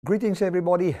Greetings,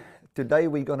 everybody. Today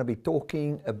we're going to be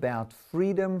talking about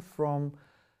freedom from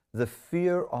the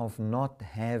fear of not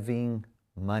having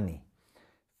money.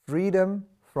 Freedom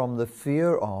from the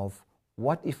fear of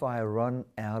what if I run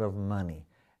out of money?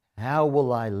 How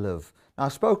will I live? Now, I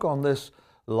spoke on this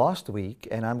last week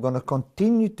and I'm going to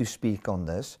continue to speak on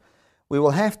this. We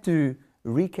will have to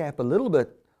recap a little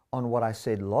bit on what I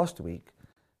said last week.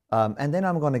 And then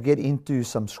I'm going to get into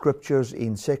some scriptures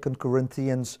in 2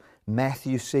 Corinthians,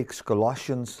 Matthew 6,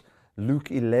 Colossians, Luke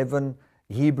 11,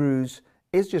 Hebrews.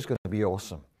 It's just going to be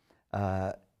awesome.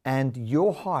 And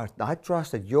your heart, I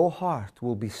trust that your heart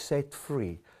will be set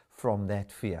free from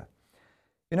that fear.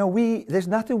 You know, there's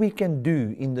nothing we can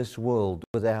do in this world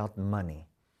without money.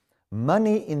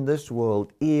 Money in this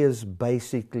world is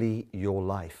basically your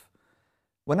life.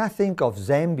 When I think of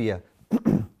Zambia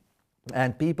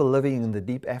and people living in the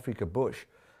deep Africa bush,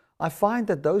 I find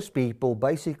that those people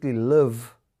basically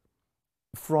live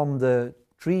from the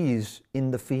trees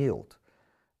in the field.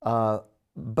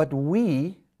 But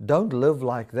we don't live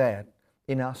like that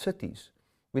in our cities.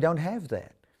 We don't have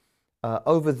that.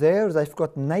 Over there, they've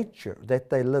got nature that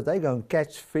they live. They go and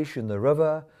catch fish in the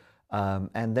river,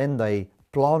 and then they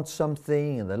plant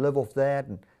something and they live off that.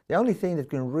 And the only thing that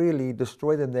can really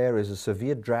destroy them there is a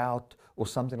severe drought or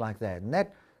something like that. And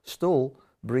that still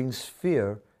brings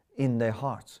fear in their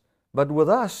hearts. But with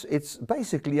us, it's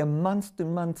basically a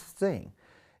month-to-month thing.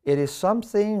 It is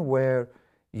something where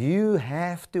you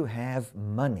have to have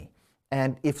money.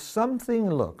 And if something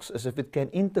looks as if it can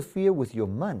interfere with your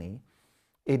money,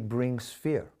 it brings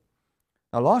fear.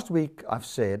 Now, last week I've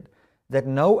said that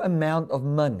no amount of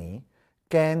money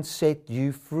can set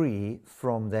you free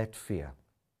from that fear.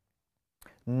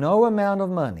 No amount of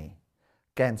money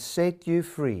can set you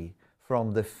free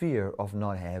from the fear of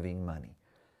not having money.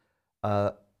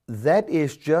 That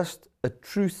is just a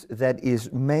truth that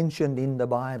is mentioned in the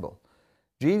Bible.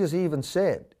 Jesus even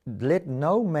said, let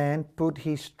no man put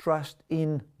his trust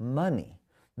in money,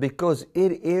 because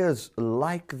it is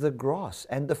like the grass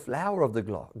and the flower of the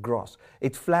grass.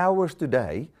 It flowers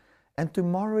today and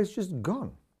tomorrow is just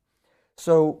gone.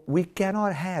 So we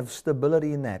cannot have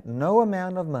stability in that. No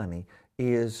amount of money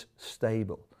is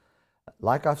stable.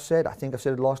 Like I've said, I think I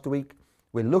said it last week,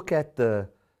 we look at the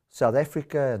South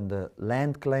Africa and the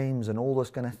land claims and all those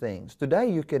kind of things. Today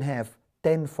you can have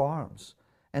 10 farms,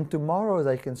 and tomorrow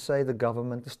they can say the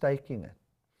government is taking it.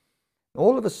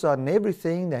 All of a sudden,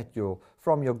 everything that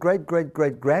from your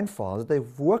great-great-great-grandfather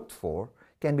they've worked for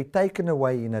can be taken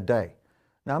away in a day.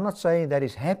 Now, I'm not saying that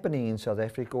is happening in South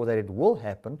Africa or that it will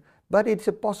happen, but it's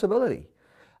a possibility.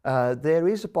 There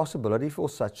is a possibility for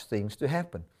such things to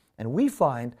happen. And we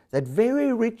find that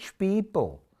very rich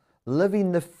people live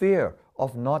in the fear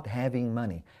of not having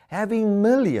money, having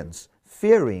millions,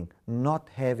 fearing not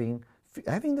having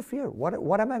the fear.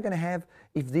 What am I going to have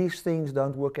if these things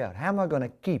don't work out? How am I going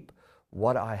to keep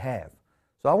what I have?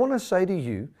 So I want to say to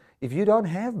you, if you don't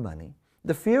have money,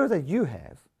 the fear that you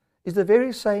have is the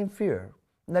very same fear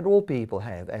that all people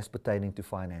have as pertaining to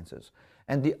finances.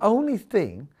 And the only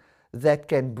thing that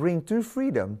can bring true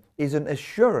freedom is an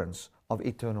assurance of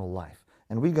eternal life.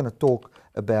 And we're going to talk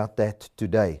about that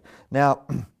today. Now,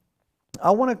 I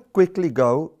want to quickly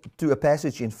go to a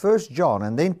passage in 1 John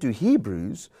and then to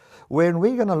Hebrews, where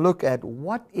we're going to look at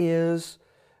what is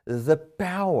the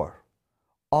power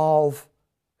of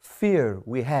fear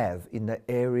we have in the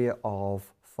area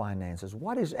of finances.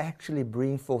 What is actually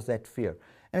bringing forth that fear?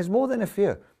 And it's more than a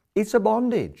fear. It's a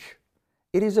bondage.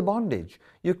 It is a bondage.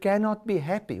 You cannot be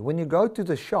happy. When you go to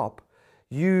the shop,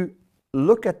 you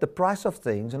look at the price of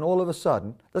things, and all of a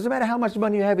sudden, doesn't matter how much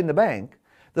money you have in the bank,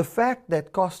 the fact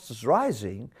that costs is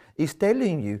rising is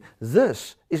telling you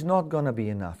this is not going to be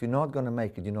enough. You're not going to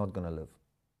make it. You're not going to live.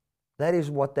 That's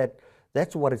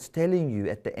what it's telling you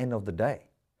at the end of the day.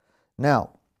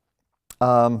 Now,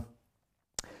 I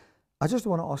just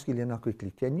want to ask you, Lena,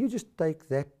 quickly, can you just take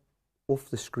that off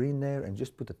the screen there and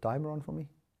just put the timer on for me?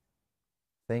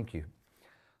 Thank you.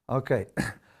 Okay.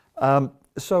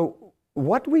 So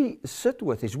what we sit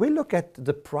with is we look at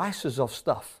the prices of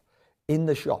stuff in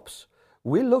the shops.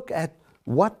 We look at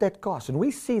what that costs, and we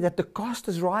see that the cost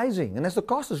is rising. And as the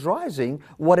cost is rising,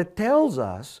 what it tells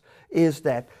us is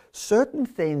that certain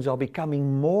things are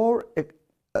becoming more,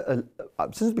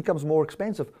 since it becomes more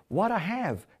expensive, what I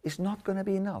have is not going to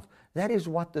be enough. That is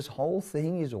what this whole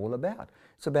thing is all about.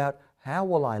 It's about how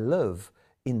will I live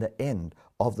in the end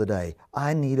of the day.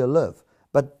 I need to live.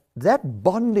 But that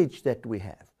bondage that we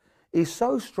have is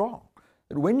so strong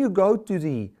that when you go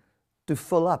to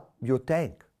fill up your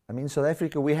tank, I mean, in South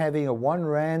Africa, we're having a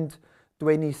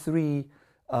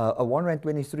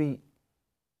R1.23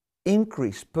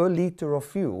 increase per liter of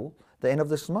fuel the end of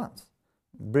this month.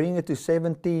 Bring it to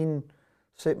 17,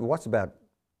 what's about,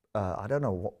 I don't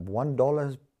know,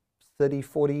 $1.30,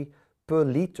 40 per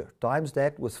liter. Times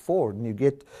that with 4 and you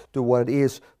get to what it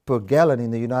is per gallon in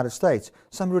the United States.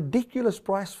 Some ridiculous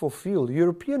price for fuel.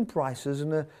 European prices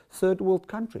in a third world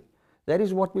country. That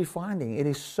is what we're finding. It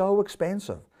is so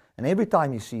expensive. And every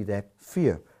time you see that,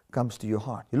 fear comes to your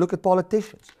heart. You look at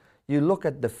politicians. You look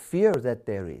at the fear that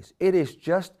there is. It is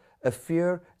just a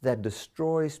fear that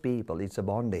destroys people. It's a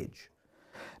bondage.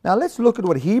 Now let's look at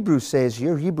what Hebrews says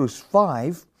here. Hebrews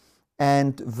 5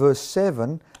 and verse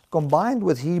 7 combined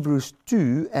with Hebrews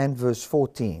 2 and verse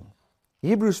 14.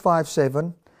 Hebrews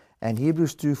 5:7 and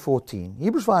Hebrews 2:14.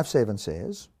 Hebrews 5:7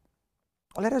 says,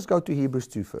 let us go to Hebrews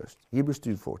 2 first. Hebrews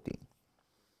 2:14.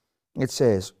 It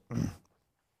says,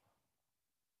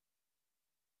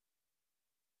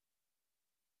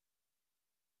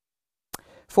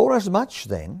 forasmuch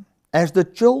then as the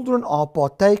children are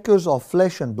partakers of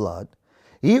flesh and blood,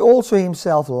 he also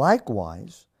himself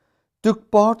likewise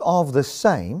took part of the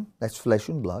same, that's flesh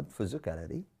and blood,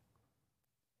 physicality,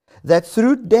 that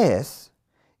through death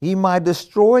he might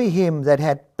destroy him that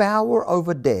had power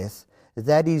over death,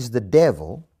 that is the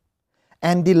devil,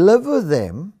 and deliver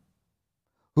them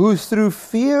who through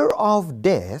fear of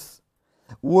death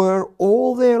were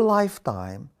all their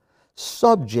lifetime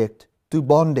subject to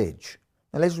bondage.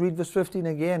 Now let's read verse 15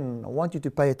 again. I want you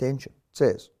to pay attention. It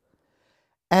says,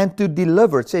 and to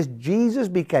deliver, it says Jesus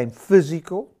became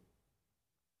physical,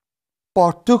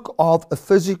 partook of a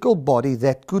physical body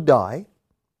that could die,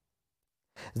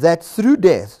 that through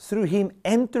death, through him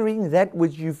entering that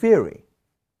which you fear,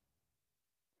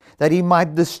 that he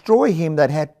might destroy him that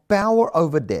had power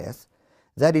over death,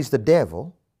 that is the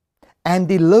devil, and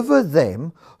deliver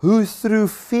them who through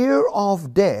fear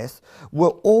of death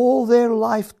were all their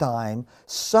lifetime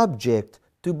subject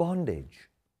to bondage.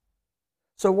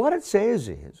 So what it says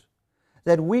is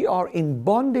that we are in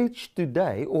bondage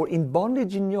today, or in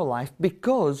bondage in your life,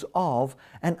 because of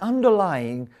an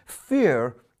underlying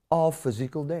fear of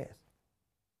physical death.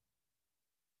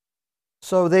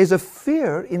 So there's a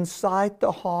fear inside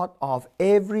the heart of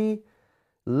every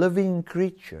living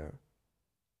creature,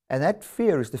 and that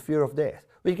fear is the fear of death.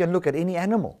 We can look at any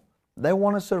animal. They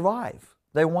want to survive.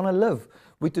 They want to live.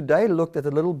 We today looked at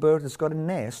a little bird that's got a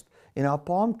nest in our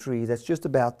palm tree that's just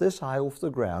about this high off the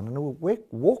ground, and we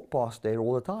walk past there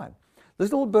all the time.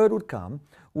 This little bird would come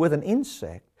with an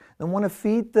insect and want to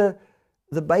feed the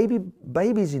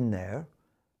babies in there,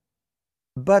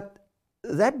 but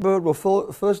that bird will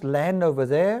first land over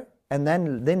there and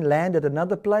then land at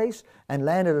another place and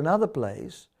land at another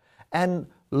place. And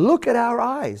look at our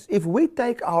eyes. If we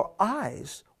take our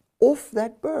eyes off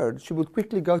that bird, she would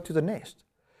quickly go to the nest,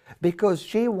 because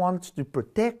she wants to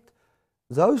protect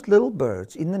those little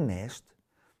birds in the nest,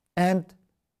 and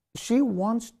she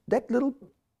wants that little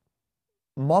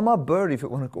mama bird, if you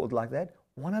want to call it like that,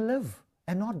 want to live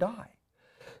and not die.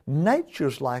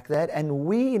 Nature's like that, and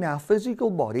we in our physical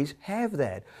bodies have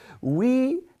that.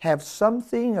 We have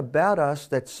something about us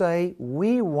that say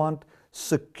we want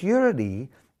security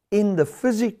in the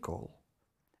physical,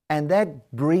 and that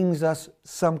brings us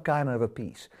some kind of a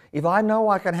peace. If I know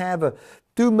I can have a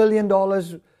 $2 million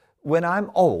when I'm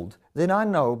old, then I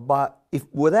know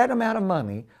with that amount of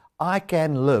money, I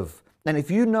can live. And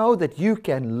if you know that you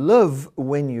can live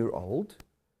when you're old,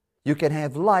 you can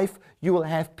have life, you will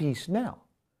have peace now.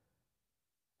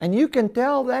 And you can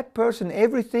tell that person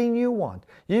everything you want.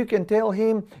 You can tell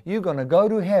him you're going to go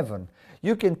to heaven.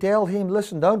 You can tell him,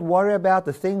 listen, don't worry about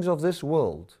the things of this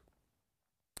world.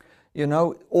 You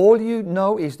know, all you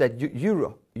know is that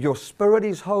your spirit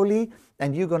is holy,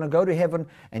 and you're going to go to heaven,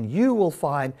 and you will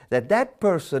find that that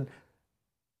person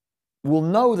will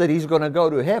know that he's going to go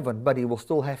to heaven, but he will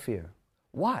still have fear.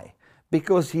 Why?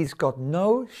 Because he's got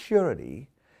no surety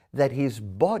that his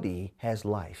body has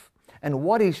life. And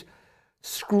what is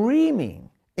screaming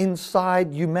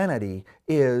inside humanity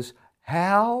is,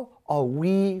 how are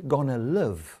we going to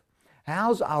live?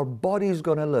 How's our bodies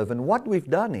going to live? And what we've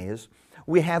done is,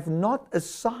 we have not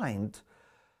assigned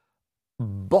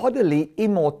bodily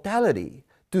immortality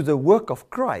to the work of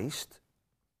Christ,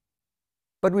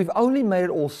 but we've only made it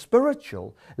all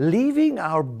spiritual, leaving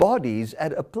our bodies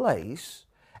at a place,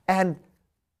 and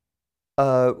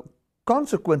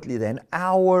consequently then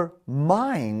our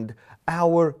mind,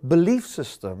 our belief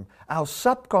system, our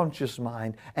subconscious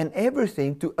mind, and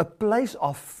everything to a place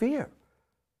of fear,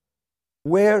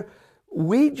 where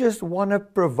we just want to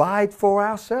provide for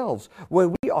ourselves, where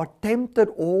we are tempted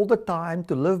all the time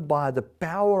to live by the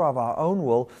power of our own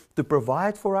will to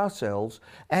provide for ourselves,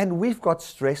 and we've got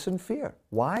stress and fear.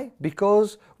 Why?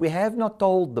 Because we have not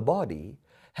told the body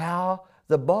how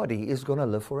the body is going to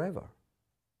live forever.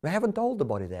 We haven't told the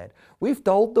body that. We've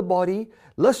told the body,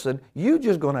 listen, you're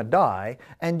just going to die,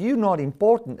 and you're not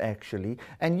important actually,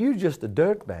 and you're just a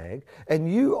dirtbag,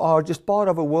 and you are just part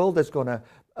of a world that's going to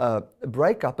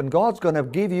break up, and God's going to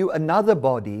give you another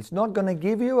body. He's not going to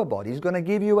give you a body. He's going to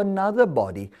give you another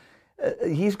body.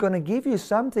 He's going to give you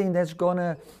something that's going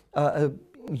to,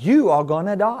 you are going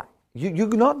to die. You're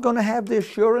not going to have the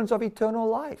assurance of eternal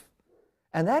life.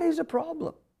 And that is a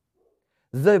problem.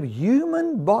 The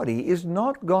human body is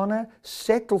not going to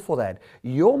settle for that.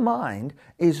 Your mind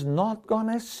is not going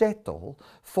to settle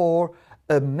for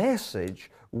a message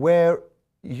where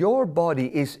your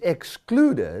body is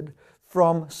excluded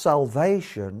from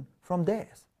salvation from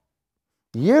death.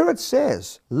 Here it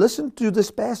says, listen to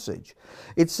this passage.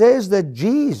 It says that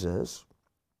Jesus,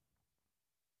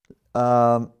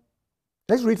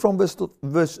 let's read from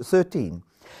verse 13.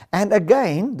 And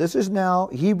again, this is now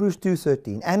Hebrews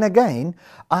 2:13. And again,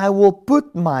 I will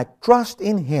put my trust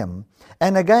in Him.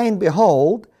 And again,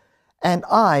 behold, and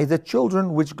I, the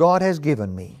children which God has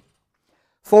given me.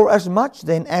 For as much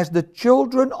then as the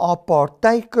children are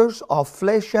partakers of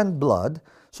flesh and blood.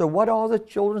 So what are the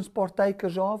children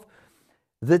partakers of?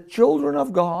 The children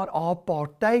of God are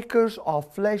partakers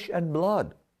of flesh and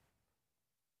blood.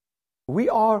 We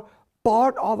are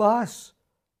part of us.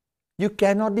 You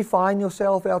cannot define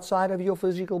yourself outside of your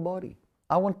physical body.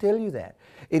 I want to tell you that.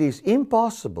 It is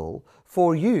impossible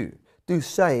for you to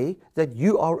say that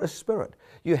you are a spirit.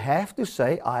 You have to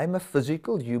say, I am a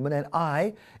physical human, and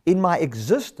I, in my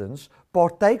existence,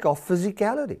 partake of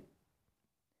physicality.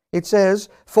 It says,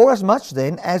 for as much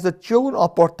then as the children are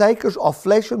partakers of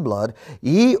flesh and blood,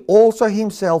 He also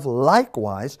Himself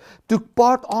likewise took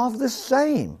part of the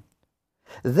same,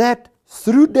 that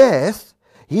through death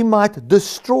He might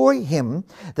destroy him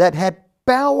that had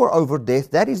power over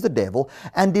death, that is the devil,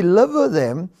 and deliver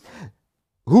them,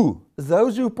 who?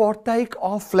 Those who partake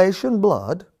of flesh and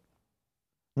blood,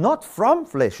 not from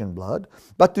flesh and blood,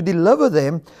 but to deliver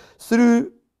them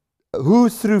who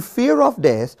through fear of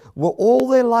death were all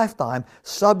their lifetime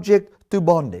subject to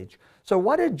bondage. So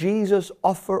what did Jesus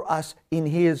offer us in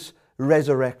His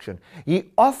resurrection?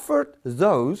 He offered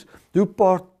those who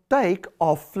partake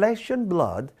of flesh and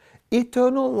blood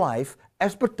eternal life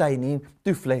as pertaining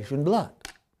to flesh and blood.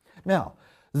 Now,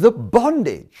 the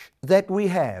bondage that we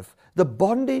have, the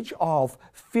bondage of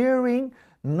fearing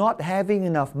not having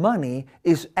enough money,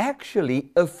 is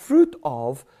actually a fruit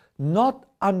of not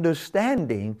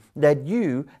understanding that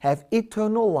you have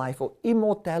eternal life or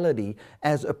immortality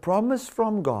as a promise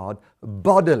from God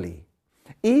bodily.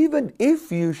 Even if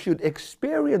you should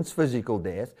experience physical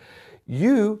death,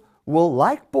 you will,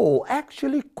 like Paul,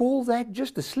 actually call that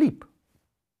just a sleep.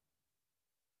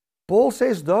 Paul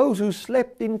says those who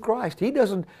slept in Christ, he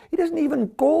doesn't even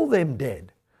call them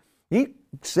dead. He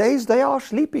says they are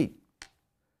sleepy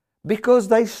because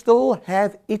they still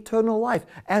have eternal life,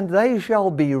 and they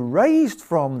shall be raised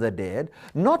from the dead,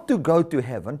 not to go to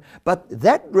heaven, but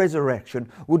that resurrection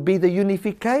would be the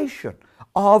unification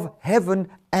of heaven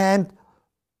and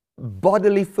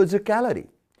bodily physicality.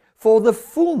 For the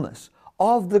fullness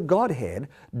of the Godhead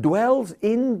dwells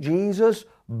in Jesus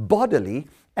bodily,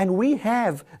 and we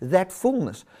have that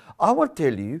fullness. I will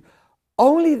tell you,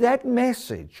 only that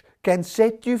message can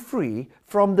set you free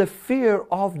from the fear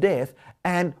of death.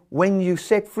 And when you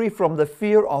set free from the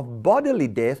fear of bodily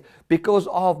death because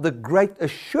of the great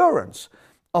assurance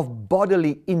of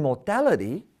bodily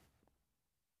immortality,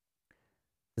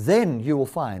 then you will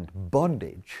find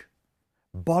bondage.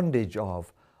 Bondage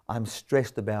of, I'm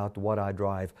stressed about what I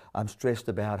drive. I'm stressed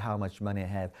about how much money I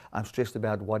have. I'm stressed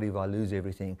about what if I lose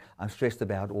everything. I'm stressed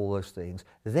about all those things.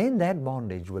 Then that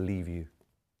bondage will leave you.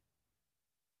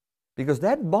 Because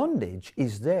that bondage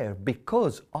is there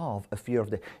because of a fear of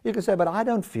death. You can say, but I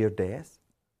don't fear death.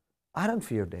 I don't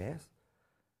fear death.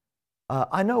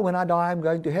 I know when I die I'm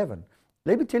going to heaven.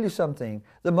 Let me tell you something.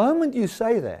 The moment you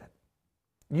say that,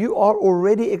 you are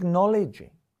already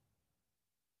acknowledging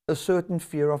a certain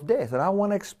fear of death. And I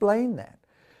want to explain that.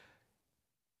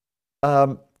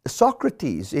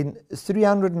 Socrates in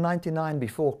 399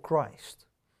 before Christ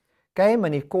came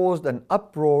and he caused an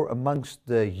uproar amongst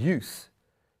the youth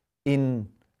in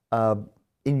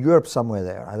Europe somewhere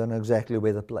there. I don't know exactly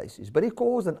where the place is. But he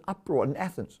caused an uproar in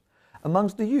Athens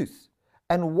amongst the youth.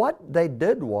 And what they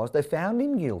did was they found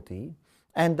him guilty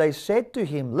and they said to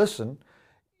him, listen,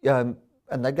 and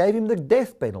they gave him the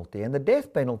death penalty. And the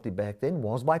death penalty back then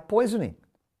was by poisoning.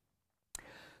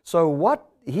 So what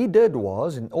he did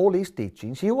was, in all his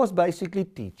teachings, he was basically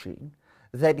teaching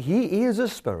that he is a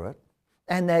spirit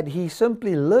and that he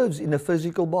simply lives in a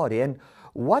physical body. And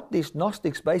what these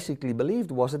Gnostics basically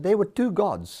believed was that there were two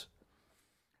gods.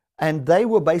 and they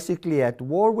were basically at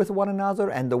war with one another,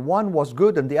 and the one was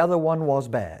good and the other one was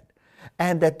bad.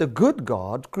 And that the good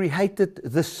God created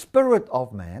the spirit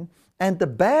of man, and the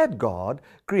bad God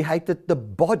created the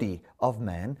body of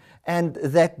man, and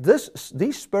that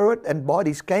these spirit and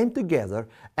bodies came together,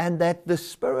 and that the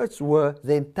spirits were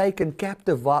then taken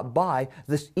captive by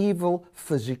this evil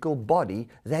physical body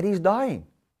that is dying.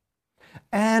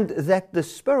 And that the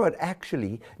spirit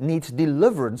actually needs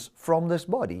deliverance from this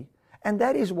body. And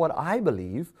that is what I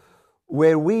believe,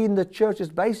 where we in the church is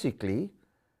basically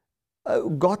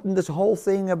gotten this whole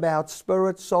thing about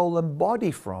spirit, soul, and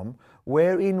body from,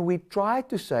 wherein we try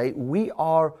to say we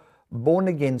are born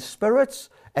again spirits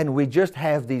and we just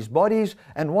have these bodies,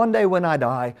 and one day when I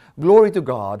die, glory to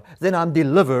God, then I'm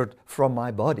delivered from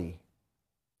my body.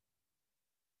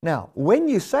 Now, when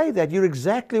you say that, you're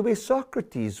exactly where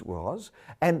Socrates was.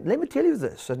 And let me tell you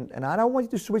this, and I don't want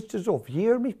you to switch this off.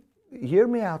 Hear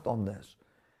me out on this.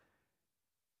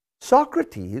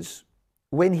 Socrates,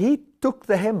 when he took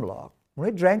the hemlock,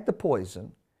 when he drank the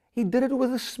poison, he did it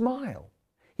with a smile.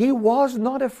 He was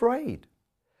not afraid.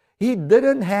 He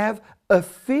didn't have a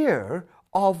fear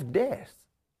of death.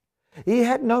 He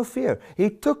had no fear. He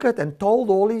took it and told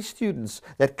all his students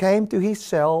that came to his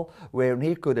cell where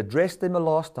he could address them a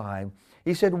last time.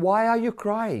 He said, "Why are you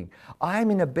crying? I am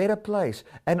in a better place,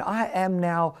 and I am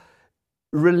now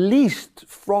released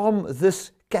from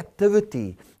this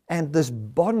captivity and this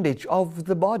bondage of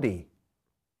the body."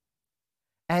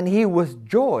 And he with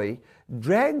joy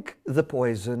drank the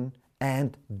poison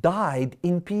and died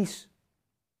in peace.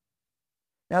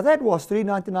 Now that was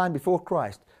 399 before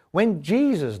Christ. When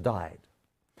Jesus died,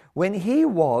 when he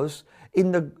was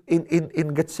in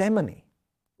Gethsemane,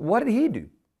 what did he do?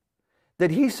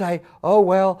 Did he say, "Oh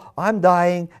well, I'm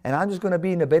dying and I'm just going to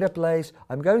be in a better place.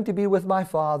 I'm going to be with my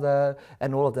Father,"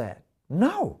 and all of that?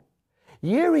 No.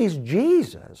 Here is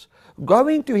Jesus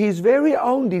going to his very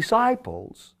own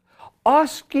disciples,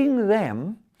 asking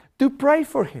them to pray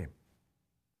for him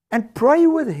and pray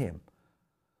with him.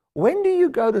 When do you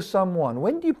go to someone?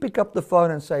 When do you pick up the phone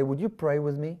and say, "Would you pray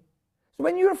with me?" It's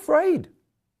when you're afraid.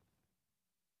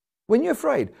 When you're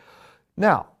afraid.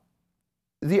 Now,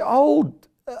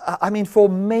 for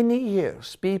many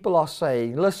years, people are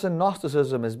saying, listen,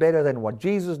 Gnosticism is better than what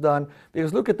Jesus done,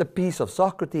 because look at the peace of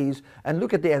Socrates and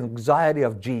look at the anxiety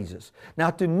of Jesus.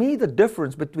 Now, to me, the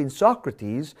difference between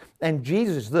Socrates and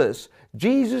Jesus is this: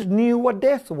 Jesus knew what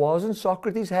death was, and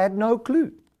Socrates had no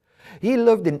clue. He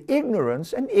lived in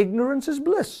ignorance, and ignorance is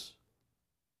bliss.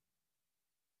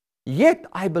 Yet,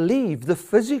 I believe the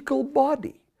physical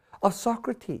body of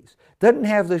Socrates didn't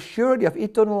have the surety of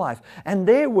eternal life. And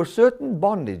there were certain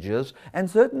bondages and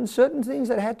certain things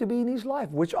that had to be in his life,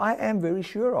 which I am very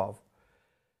sure of.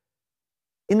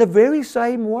 In the very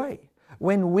same way,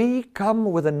 when we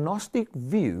come with a Gnostic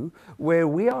view where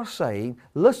we are saying,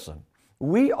 listen,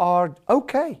 we are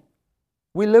okay.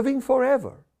 We're living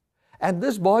forever. And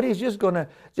this body is just gonna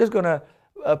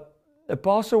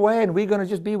pass away, and we're going to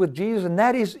just be with Jesus, and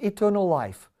that is eternal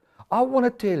life. I want to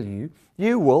tell you,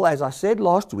 you will, as I said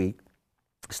last week,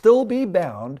 still be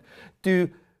bound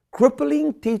to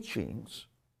crippling teachings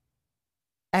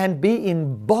and be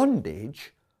in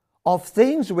bondage of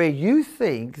things where you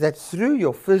think that through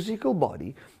your physical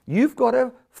body, you've got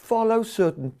to follow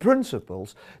certain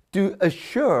principles to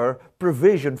assure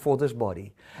provision for this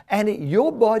body. And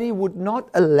your body would not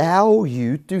allow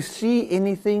you to see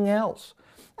anything else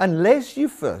unless you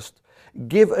first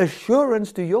give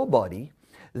assurance to your body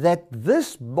that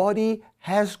this body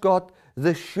has got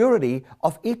the surety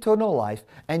of eternal life,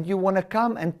 and you want to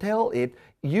come and tell it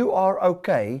you are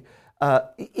okay.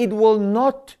 It will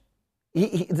not,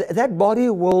 that body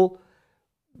will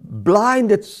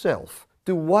blind itself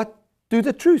to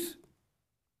the truth.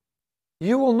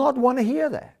 You will not want to hear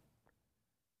that.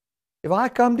 If I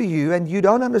come to you and you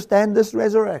don't understand this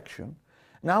resurrection,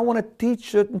 and I want to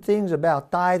teach certain things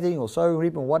about tithing or sowing,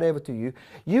 reaping, whatever to you,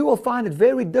 you will find it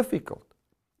very difficult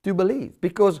to believe,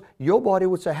 because your body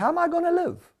would say, how am I going to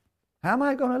live? How am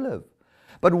I going to live?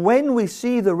 But when we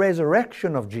see the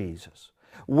resurrection of Jesus,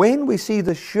 when we see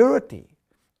the surety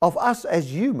of us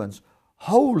as humans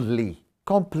wholly,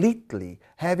 completely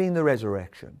having the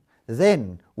resurrection,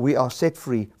 then we are set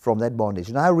free from that bondage.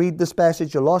 And I read this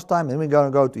passage the last time, and then we're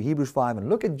going to go to Hebrews 5 and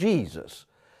look at Jesus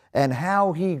and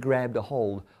how he grabbed a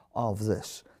hold of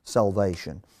this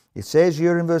salvation. It says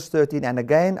here in verse 13, and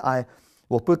again I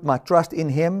will put my trust in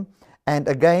him, and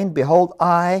again, behold,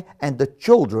 I and the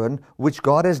children which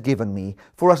God has given me.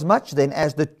 For as much then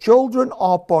as the children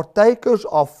are partakers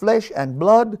of flesh and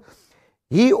blood,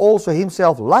 he also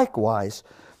himself likewise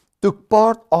took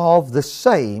part of the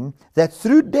same, that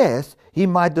through death he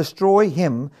might destroy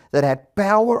him that had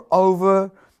power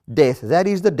over death, that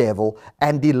is the devil,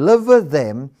 and deliver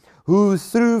them who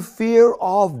through fear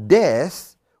of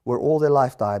death were all their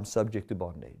lifetime subject to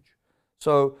bondage.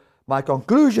 So my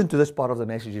conclusion to this part of the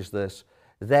message is this,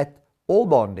 that all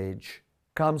bondage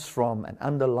comes from an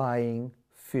underlying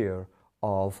fear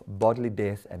of bodily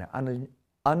death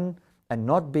and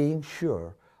not being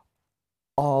sure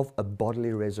of a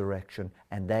bodily resurrection,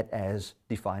 and that as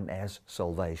defined as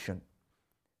salvation.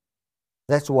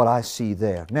 That's what I see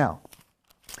there. Now,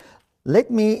 let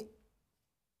me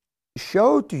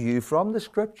show to you from the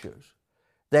scriptures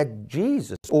that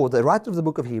Jesus, or the writer of the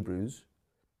book of Hebrews,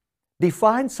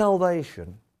 defined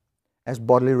salvation as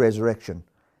bodily resurrection.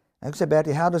 I say,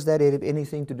 Bertie, how does that have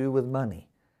anything to do with money?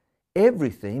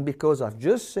 Everything, because I've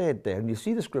just said there, and you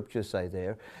see the scriptures say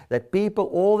there, that people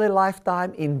all their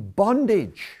lifetime in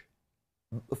bondage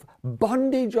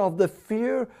of the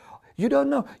fear. You don't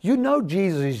know. You know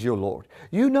Jesus is your Lord.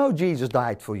 You know Jesus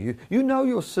died for you. You know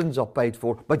your sins are paid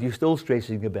for, but you're still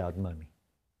stressing about money.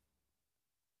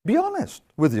 Be honest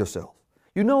with yourself.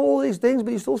 You know all these things,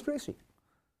 but you're still stressing.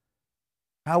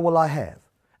 How will I have?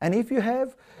 And if you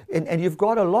have, and you've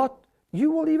got a lot, you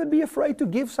will even be afraid to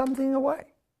give something away.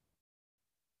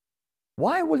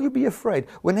 Why will you be afraid?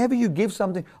 Whenever you give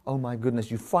something, oh my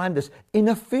goodness, you find this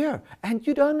inner fear, and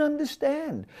you don't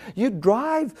understand. You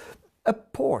drive a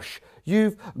Porsche,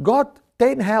 you've got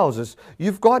 10 houses,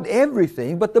 you've got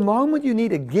everything, but the moment you need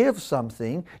to give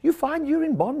something, you find you're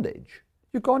in bondage.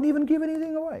 You can't even give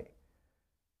anything away.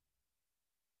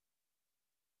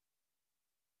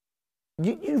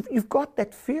 You've got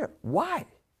that fear. Why?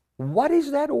 What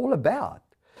is that all about?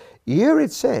 Here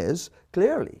it says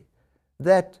clearly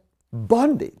that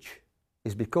bondage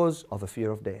is because of a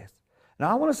fear of death.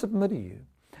 Now I want to submit to you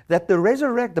that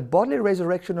the bodily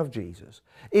resurrection of Jesus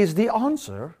is the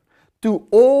answer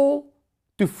to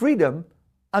freedom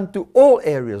and to all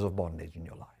areas of bondage in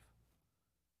your life.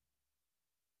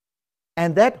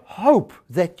 And that hope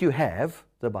that you have,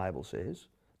 the Bible says,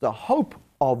 the hope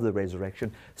of the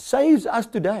resurrection saves us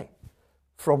today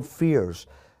from fears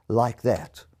like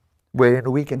that, where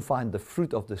we can find the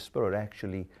fruit of the Spirit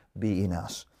actually be in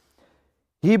us.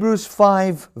 Hebrews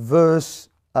 5 verse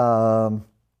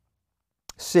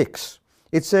 6,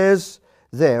 it says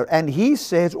there, and he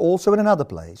says also in another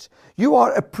place, you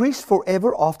are a priest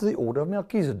forever after the order of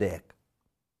Melchizedek,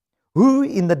 who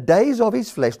in the days of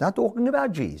his flesh, not talking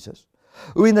about Jesus,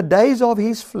 who in the days of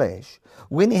his flesh,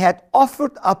 when he had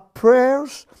offered up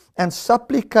prayers and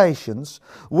supplications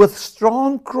with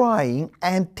strong crying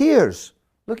and tears,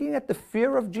 looking at the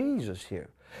fear of Jesus here,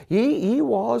 he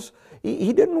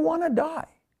didn't want to die.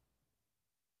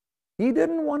 He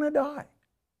didn't want to die.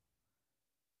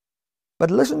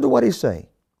 But listen to what he's saying.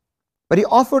 But he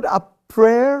offered up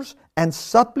prayers and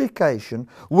supplication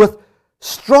with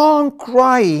strong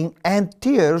crying and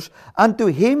tears unto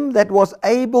him that was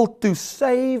able to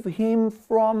save him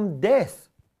from death.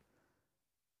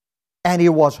 And he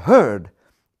was heard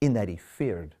in that he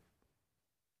feared.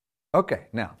 Okay,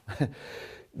 now,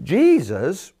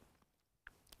 Jesus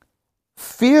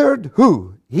feared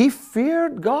who? He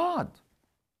feared God.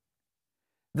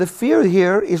 The fear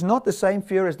here is not the same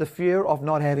fear as the fear of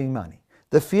not having money.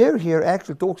 The fear here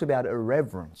actually talks about a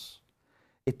reverence.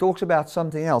 It talks about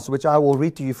something else, which I will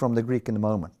read to you from the Greek in a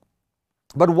moment.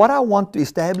 But what I want to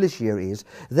establish here is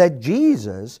that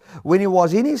Jesus, when he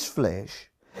was in his flesh,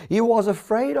 he was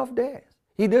afraid of death.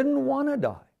 He didn't want to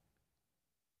die.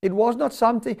 It was not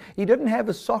something, he didn't have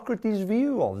a Socrates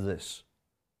view of this.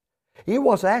 He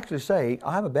was actually saying,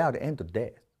 I'm about to enter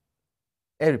death.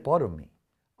 Every part of me.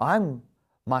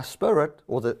 My spirit,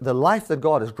 or the life that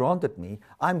God has granted me,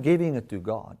 I'm giving it to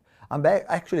God. I'm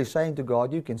actually saying to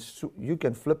God, you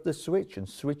can flip the switch and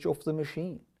switch off the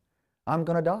machine. I'm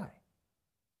going to die.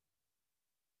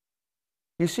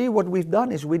 You see, what we've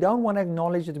done is we don't want to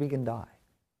acknowledge that we can die.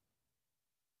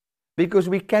 Because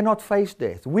we cannot face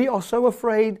death. We are so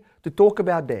afraid to talk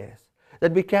about death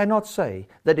that we cannot say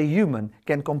that a human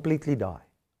can completely die.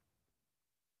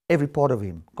 Every part of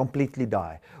him completely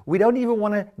die. We don't even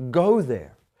want to go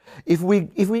there. If we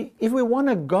want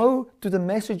to go to the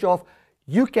message of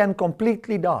you can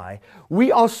completely die,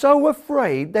 we are so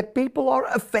afraid that people are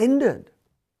offended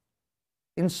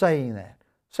in saying that.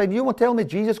 Saying, you want to tell me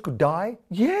Jesus could die?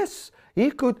 Yes,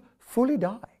 he could fully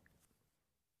die.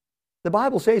 The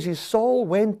Bible says his soul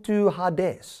went to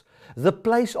Hades, the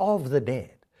place of the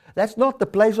dead. That's not the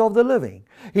place of the living.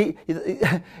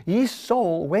 His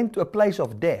soul went to a place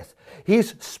of death.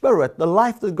 His spirit, the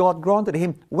life that God granted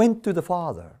him, went to the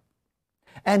Father.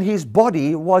 And his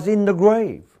body was in the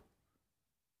grave.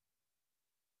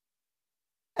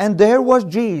 And there was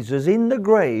Jesus in the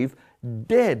grave,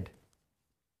 dead.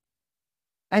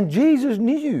 And Jesus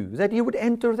knew that he would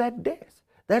enter that death.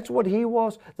 That's what he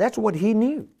was. That's what he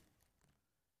knew.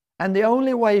 And the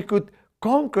only way he could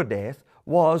conquer death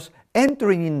was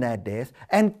entering in that death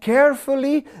and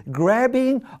carefully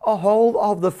grabbing a hold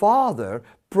of the Father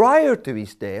prior to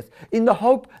his death in the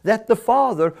hope that the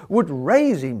Father would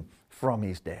raise him from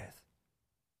his death.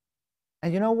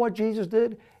 And you know what Jesus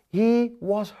did? He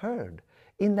was heard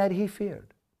in that he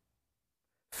feared.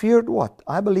 Feared what?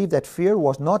 I believe that fear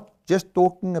was not just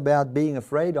talking about being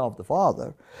afraid of the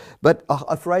Father, but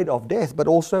afraid of death, but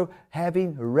also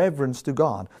having reverence to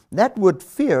God. That word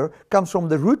fear comes from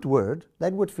the root word.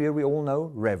 That word fear, we all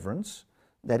know, reverence.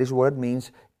 That is what it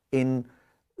means in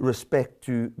respect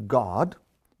to God.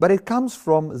 But it comes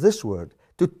from this word,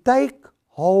 to take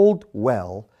hold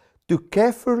well, to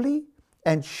carefully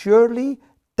and surely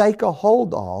take a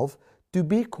hold of, to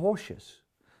be cautious.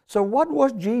 So what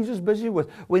was Jesus busy with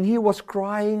when he was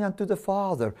crying unto the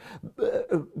Father,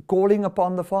 calling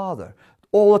upon the Father,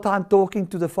 all the time talking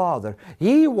to the Father?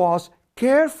 He was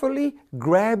carefully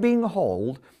grabbing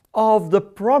hold of the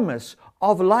promise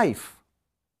of life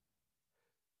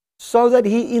so that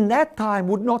he in that time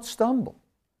would not stumble.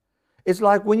 It's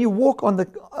like when you walk on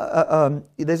the,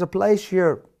 there's a place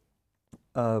here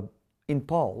in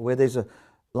Paul where there's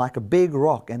like a big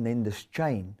rock and then this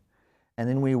chain. And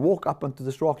then when you walk up onto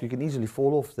this rock, you can easily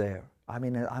fall off there. I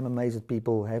mean, I'm amazed at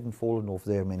people who haven't fallen off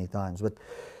there many times. But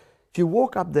if you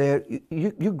walk up there,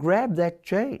 you grab that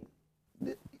chain.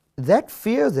 That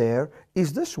fear there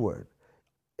is this word.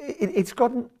 It's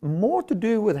got more to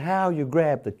do with how you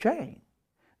grab the chain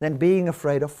than being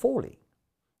afraid of falling.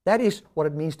 That is what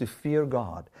it means to fear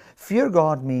God. Fear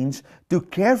God means to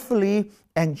carefully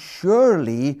and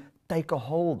surely take a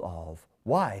hold of.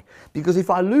 Why? Because if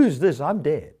I lose this, I'm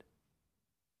dead.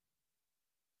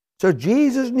 So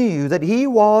Jesus knew that he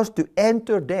was to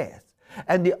enter death.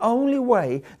 And the only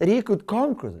way that he could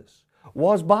conquer this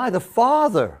was by the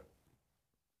Father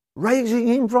raising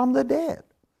him from the dead.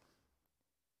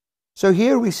 So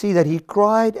here we see that he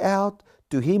cried out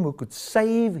to him who could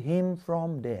save him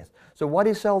from death. So what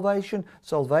is salvation?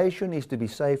 Salvation is to be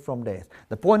saved from death.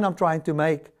 The point I'm trying to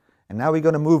make, and now we're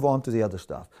going to move on to the other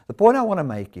stuff. The point I want to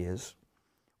make is,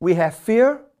 we have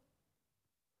fear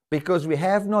because we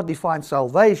have not defined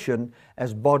salvation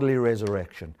as bodily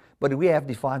resurrection, but we have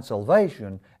defined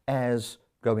salvation as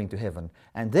going to heaven.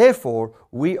 And therefore,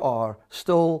 we are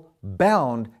still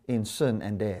bound in sin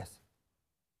and death.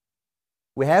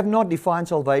 We have not defined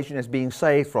salvation as being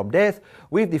saved from death.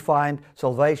 We've defined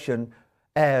salvation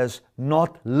as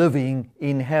not living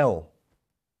in hell.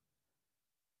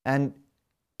 And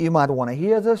you might want to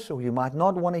hear this, or you might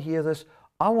not want to hear this.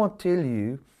 I want to tell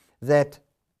you that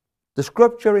the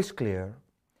scripture is clear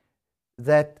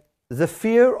that the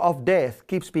fear of death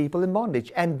keeps people in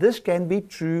bondage. And this can be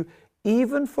true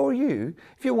even for you.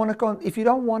 If you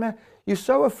don't want to, you're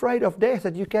so afraid of death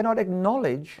that you cannot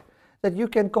acknowledge that you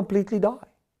can completely die.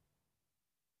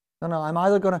 No,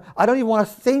 I don't even want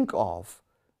to think of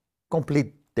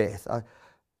complete death.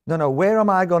 Where am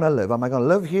I going to live? Am I going to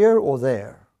live here or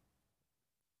there?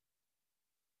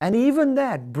 And even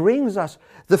that brings us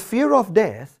the fear of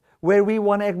death, where we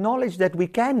want to acknowledge that we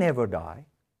can never die.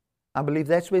 I believe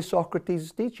that's where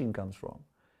Socrates' teaching comes from.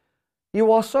 He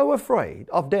was so afraid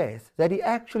of death that he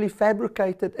actually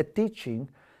fabricated a teaching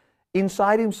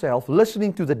inside himself,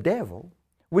 listening to the devil,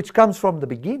 which comes from the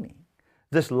beginning.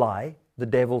 This lie, the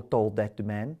devil told that to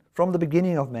man from the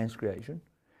beginning of man's creation.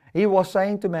 He was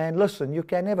saying to man, listen, you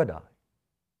can never die.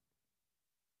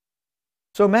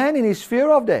 So man, in his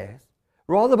fear of death,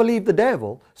 rather believed the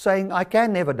devil, saying, I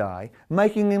can never die,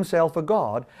 making himself a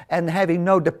God and having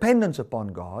no dependence upon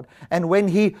God. And when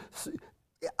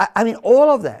all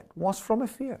of that was from a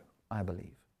fear, I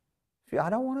believe. I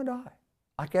don't want to die.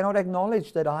 I cannot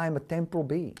acknowledge that I am a temporal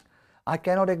being. I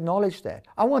cannot acknowledge that.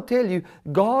 I want to tell you,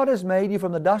 God has made you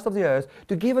from the dust of the earth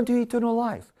to give unto eternal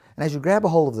life. And as you grab a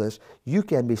hold of this, you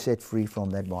can be set free from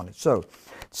that bondage. So,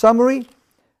 summary,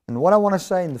 and what I want to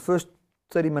say in the first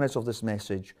 30 minutes of this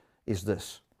message is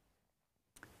this.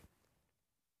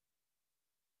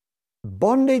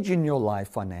 Bondage in your life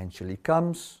financially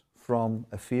comes from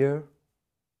a fear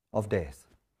of death.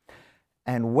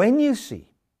 And when you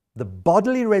see the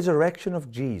bodily resurrection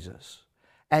of Jesus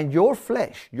and your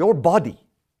flesh, your body,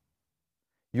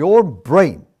 your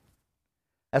brain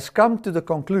has come to the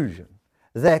conclusion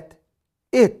that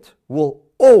it will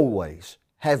always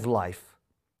have life.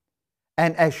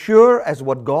 And as sure as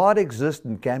what God exists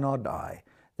and cannot die,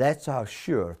 that's how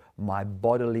sure my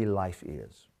bodily life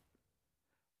is.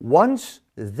 Once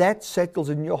that settles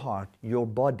in your heart, your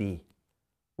body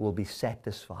will be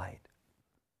satisfied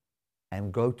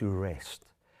and go to rest.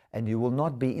 And you will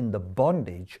not be in the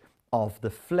bondage of the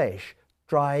flesh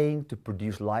trying to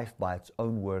produce life by its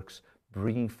own works,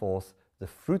 bringing forth the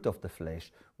fruit of the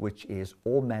flesh, which is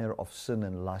all manner of sin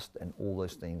and lust and all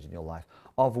those things in your life,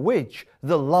 of which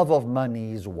the love of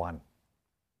money is one.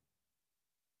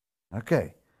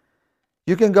 Okay.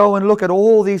 You can go and look at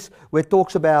all these where it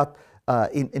talks about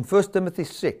in 1 Timothy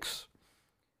 6,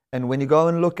 and when you go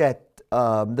and look at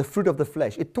the fruit of the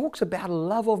flesh, it talks about a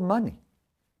love of money.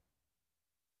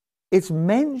 It's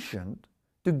mentioned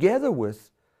together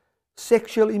with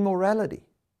sexual immorality,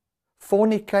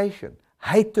 fornication,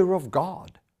 hater of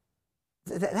God.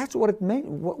 That's what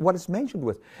it's mentioned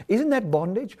with. Isn't that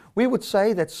bondage? We would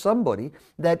say that somebody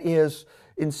that is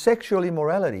in sexual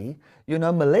immorality,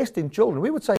 molesting children,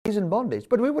 we would say he's in bondage.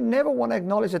 But we would never want to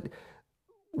acknowledge that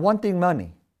wanting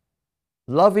money,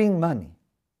 loving money,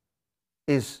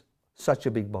 is such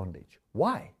a big bondage.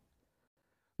 Why?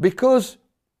 Because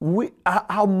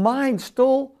our minds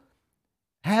still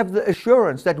have the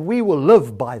assurance that we will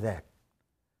live by that.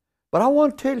 But I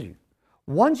want to tell you,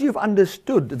 once you've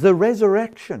understood the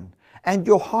resurrection and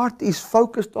your heart is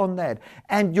focused on that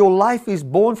and your life is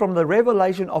born from the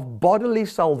revelation of bodily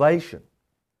salvation,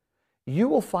 you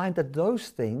will find that those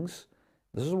things,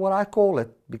 this is what I call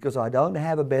it because I don't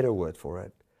have a better word for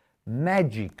it,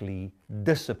 magically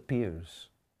disappears.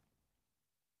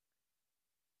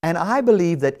 And I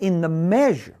believe that in the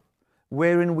measure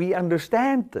wherein we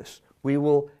understand this, we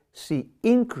will see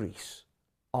increase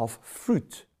of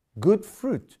fruit, good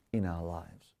fruit in our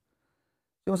lives.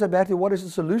 Someone said, Bertie, what is the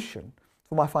solution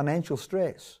for my financial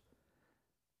stress?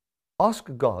 Ask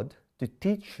God to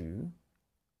teach you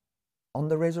on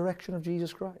the resurrection of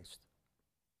Jesus Christ.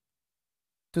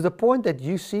 To the point that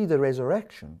you see the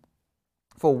resurrection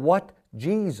for what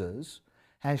Jesus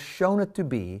has shown it to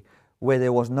be, where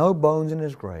there was no bones in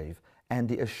his grave, and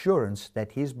the assurance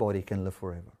that his body can live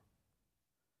forever.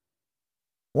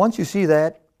 Once you see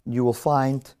that, you will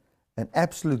find an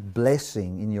absolute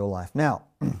blessing in your life. Now,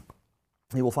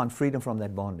 you will find freedom from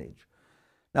that bondage.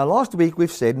 Now, last week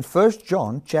we've said in 1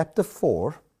 John chapter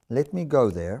 4, let me go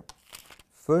there.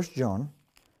 1 John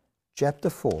chapter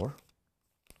 4,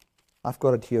 I've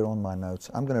got it here on my notes.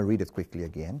 I'm going to read it quickly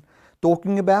again.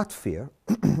 Talking about fear,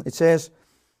 it says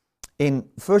in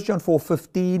 1 John 4,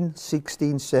 15,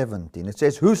 16, 17, it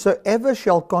says, whosoever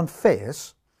shall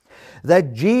confess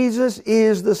that Jesus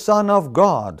is the Son of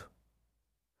God,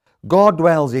 God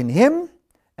dwells in him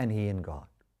and he in God.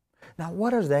 Now,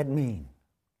 what does that mean?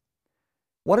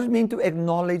 What does it mean to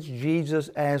acknowledge Jesus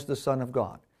as the Son of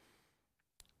God?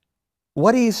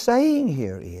 What he's saying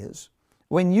here is,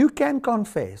 when you can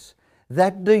confess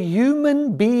that the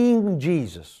human being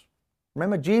Jesus,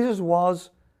 remember Jesus was,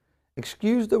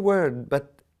 excuse the word,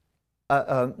 but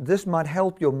this might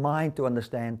help your mind to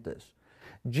understand this.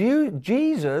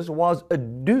 Jesus was a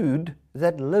dude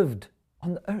that lived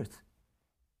on the earth.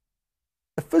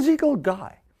 A physical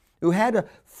guy who had a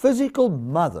physical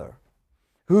mother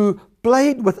who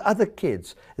played with other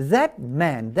kids. That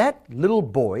man, that little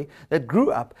boy that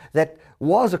grew up, that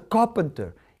was a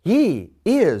carpenter, he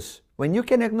is, when you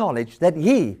can acknowledge that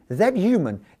he, that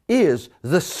human, is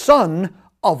the Son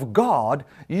of God,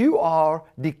 you are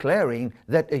declaring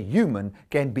that a human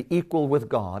can be equal with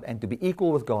God, and to be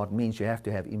equal with God means you have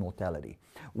to have immortality.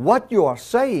 What you are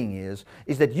saying is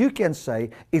that you can say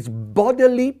it's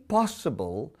bodily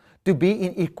possible to be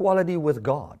in equality with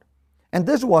God. And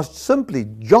this was simply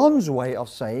John's way of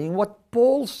saying what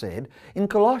Paul said in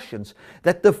Colossians,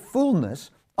 that the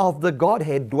fullness of the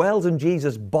Godhead dwells in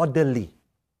Jesus bodily.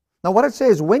 Now what it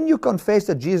says, when you confess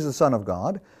that Jesus is the Son of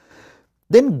God,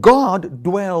 then God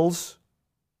dwells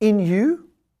in you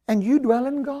and you dwell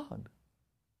in God.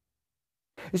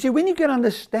 You see, when you can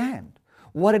understand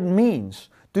what it means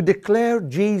to declare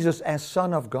Jesus as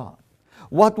Son of God,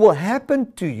 what will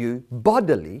happen to you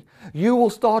bodily, you will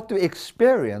start to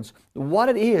experience what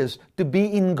it is to be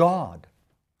in God.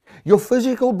 Your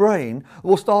physical brain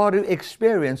will start to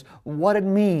experience what it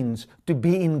means to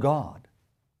be in God.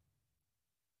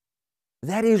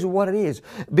 That is what it is.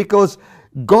 Because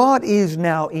God is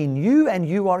now in you and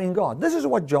you are in God. This is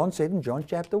what John said in John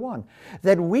chapter 1.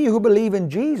 That we who believe in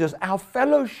Jesus, our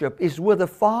fellowship is with the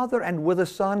Father and with the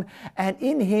Son, and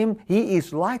in Him He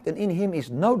is light and in Him is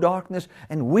no darkness,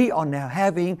 and we are now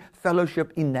having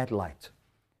fellowship in that light.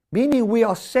 Meaning we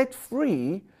are set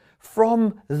free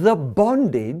from the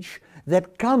bondage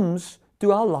that comes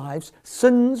to our lives,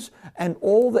 sins and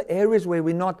all the areas where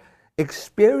we're not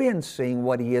experiencing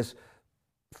what He is.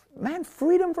 Man,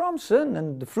 freedom from sin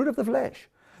and the fruit of the flesh.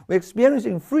 We're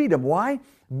experiencing freedom. Why?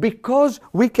 Because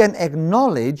we can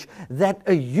acknowledge that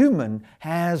a human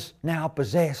has now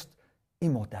possessed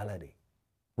immortality,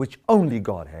 which only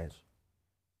God has.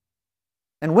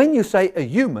 And when you say a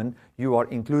human, you are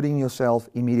including yourself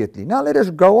immediately. Now let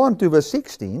us go on to verse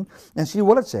 16 and see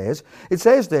what it says. It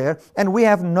says there, and we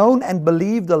have known and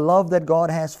believed the love that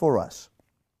God has for us.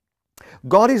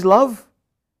 God is love,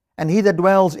 and he that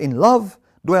dwells in love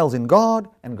dwells in God,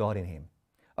 and God in him.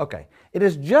 Okay, it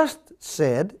is just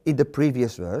said in the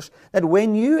previous verse that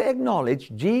when you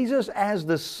acknowledge Jesus as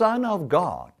the Son of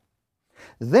God,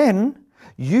 then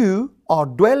you are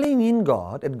dwelling in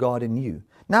God and God in you.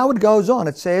 Now it goes on,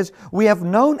 it says, we have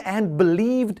known and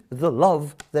believed the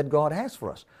love that God has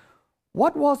for us.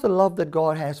 What was the love that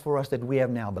God has for us that we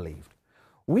have now believed?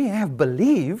 We have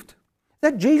believed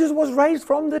that Jesus was raised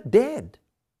from the dead.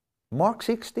 Mark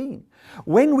 16.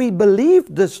 When we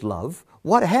believe this love,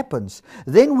 what happens?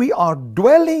 Then we are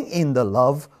dwelling in the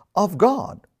love of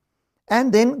God.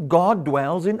 And then God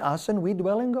dwells in us and we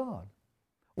dwell in God.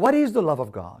 What is the love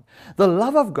of God? The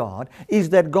love of God is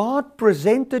that God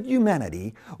presented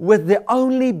humanity with the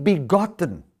only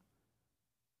begotten.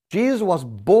 Jesus was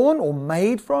born or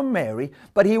made from Mary,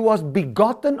 but he was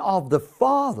begotten of the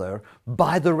Father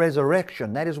by the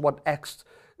resurrection. That is what Acts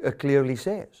clearly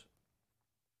says.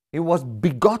 He was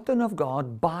begotten of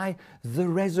God by the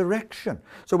resurrection.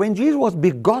 So when Jesus was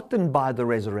begotten by the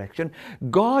resurrection,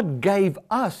 God gave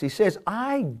us, he says,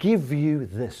 I give you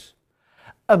this.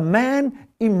 A man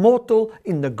immortal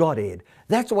in the Godhead.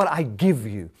 That's what I give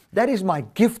you. That is my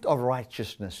gift of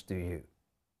righteousness to you.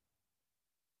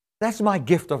 That's my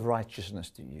gift of righteousness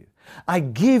to you. I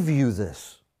give you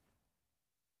this.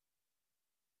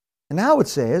 And now it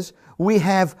says, we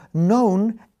have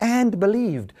known and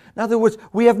believed. In other words,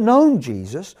 we have known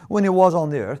Jesus when he was on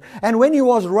the earth. And when he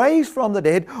was raised from the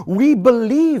dead, we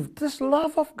believed this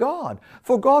love of God.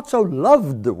 For God so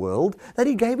loved the world that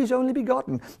he gave his only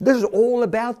begotten. This is all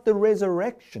about the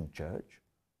resurrection, church.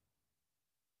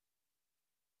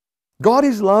 God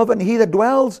is love, and he that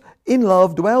dwells in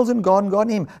love dwells in God and God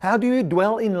in him. How do you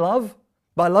dwell in love?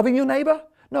 By loving your neighbor?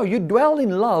 No, you dwell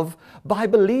in love by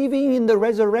believing in the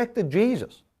resurrected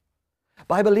Jesus.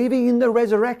 By believing in the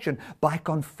resurrection. By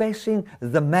confessing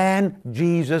the man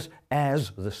Jesus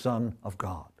as the Son of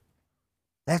God.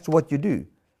 That's what you do.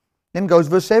 Then goes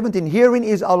verse 17. Herein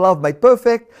is our love made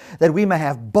perfect, that we may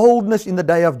have boldness in the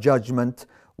day of judgment.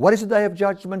 What is the day of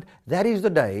judgment? That is the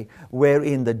day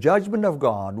wherein the judgment of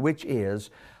God, which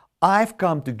is, I've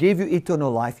come to give you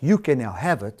eternal life, you can now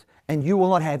have it, and you will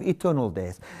not have eternal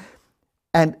death.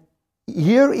 And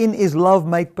herein is love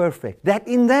made perfect, that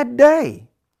in that day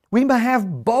we may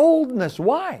have boldness.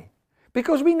 Why?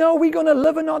 Because we know we're going to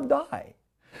live and not die.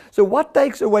 So what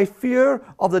takes away fear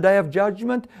of the day of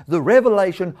judgment? The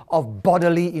revelation of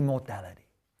bodily immortality.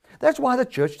 That's why the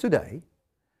church today,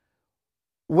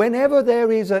 whenever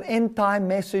there is an end-time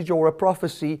message or a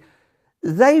prophecy,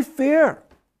 they fear.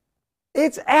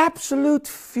 It's absolute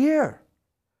fear.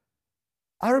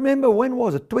 I remember, when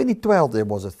was it? 2012 there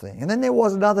was a thing. And then there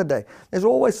was another day. There's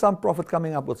always some prophet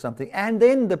coming up with something. And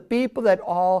then the people that's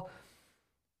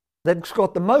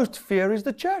got the most fear is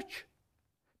the church.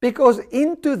 Because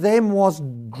into them was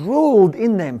drilled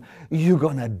in them, you're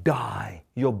going to die.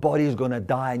 Your body is going to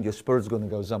die and your spirit's going to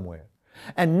go somewhere.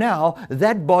 And now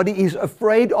that body is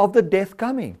afraid of the death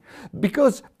coming.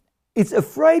 Because it's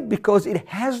afraid because it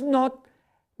does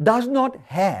not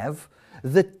have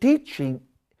the teaching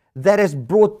that has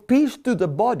brought peace to the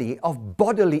body of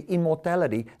bodily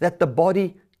immortality, that the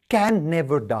body can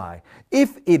never die.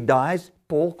 If it dies,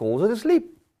 Paul calls it a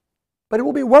sleep. But it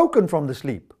will be woken from the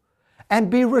sleep and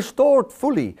be restored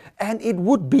fully, and it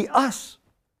would be us.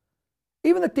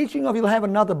 Even the teaching of you'll have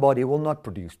another body will not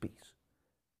produce peace.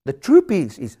 The true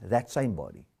peace is that same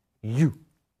body. You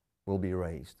will be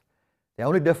raised. The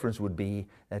only difference would be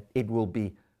that it will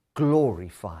be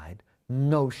glorified,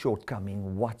 no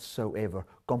shortcoming whatsoever,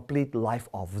 complete life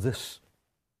of this.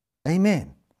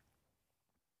 Amen.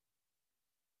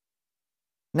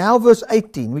 Now verse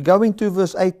 18, we're going to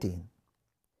verse 18.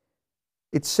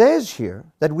 It says here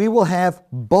that we will have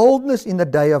boldness in the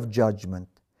day of judgment.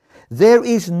 There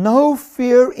is no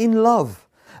fear in love,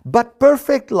 but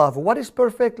perfect love. What is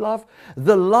perfect love?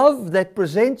 The love that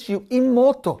presents you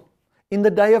immortal in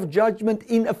the day of judgment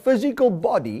in a physical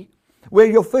body, where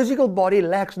your physical body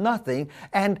lacks nothing,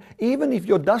 and even if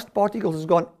your dust particles has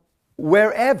gone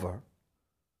wherever,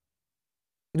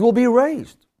 it will be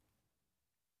raised.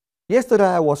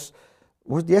 Yesterday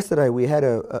we had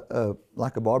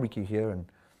like a barbecue here, and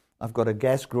I've got a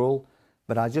gas grill,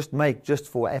 but I just make, just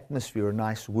for atmosphere, a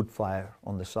nice wood fire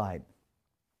on the side.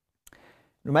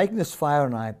 making this fire,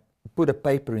 and I put a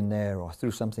paper in there or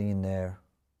threw something in there,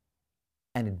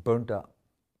 and it burnt up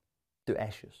to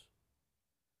ashes.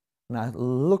 And I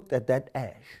looked at that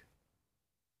ash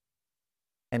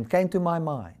and came to my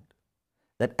mind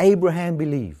that Abraham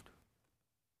believed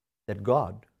that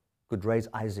God could raise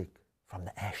Isaac from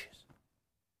the ashes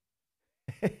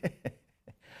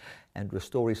and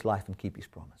restore his life and keep his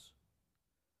promise.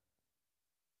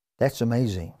 That's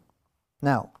amazing.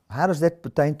 Now, how does that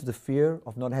pertain to the fear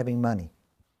of not having money?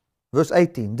 Verse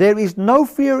 18, there is no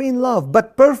fear in love,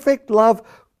 but perfect love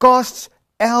casts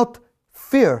out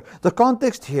fear. The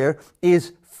context here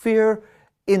is fear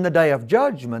in the day of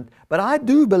judgment, but I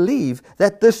do believe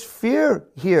that this fear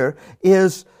here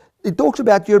is, it talks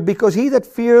about here, because he that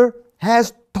fear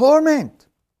has torment,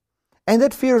 and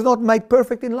that fear is not made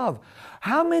perfect in love.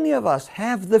 How many of us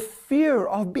have the fear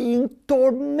of being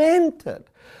tormented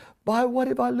by, what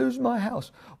if I lose my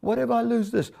house? What if I lose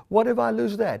this? What if I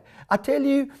lose that? I tell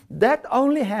you, that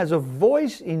only has a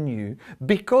voice in you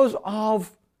because of,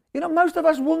 most of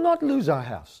us will not lose our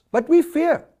house, but we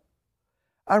fear.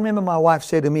 I remember my wife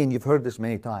said to me, and you've heard this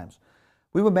many times,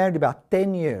 we were married about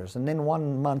 10 years, and then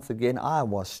 1 month again, I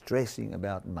was stressing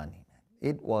about money.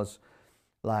 It was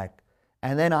like,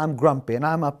 and then I'm grumpy, and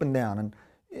I'm up and down,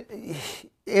 and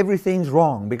everything's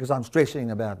wrong because I'm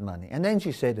stressing about money. And then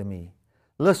she said to me,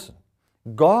 listen,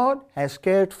 God has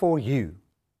cared for you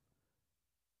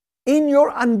in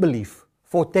your unbelief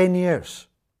for 10 years.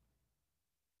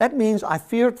 That means I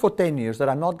feared for 10 years that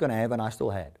I'm not going to have, and I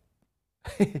still had.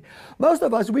 Most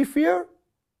of us, we fear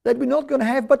that we're not going to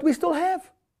have, but we still have.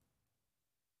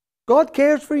 God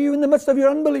cares for you in the midst of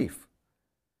your unbelief.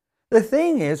 The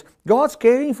thing is, God's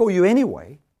caring for you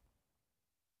anyway,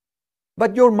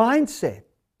 but your mindset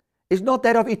is not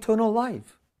that of eternal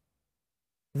life.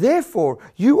 Therefore,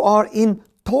 you are in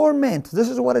torment. This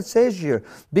is what it says here.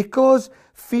 Because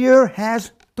fear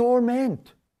has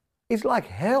torment. It's like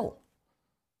hell.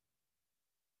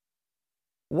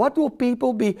 What will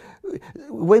people be?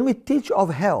 When we teach of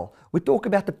hell, we talk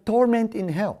about the torment in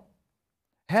hell.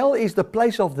 Hell is the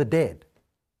place of the dead.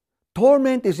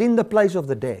 Torment is in the place of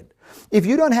the dead. If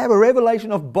you don't have a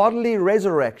revelation of bodily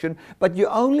resurrection, but you're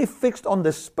only fixed on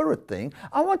the spirit thing,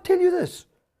 I want to tell you this.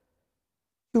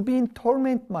 You'll be in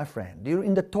torment, my friend. You're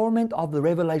in the torment of the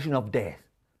revelation of death.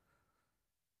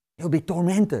 You'll be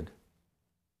tormented.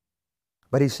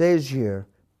 But he says here,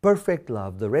 perfect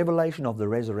love, the revelation of the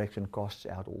resurrection, casts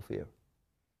out all fear.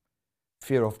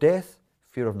 Fear of death,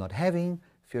 fear of not having,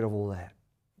 fear of all that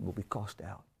will be cast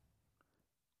out.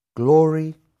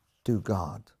 Glory to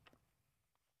God.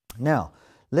 Now,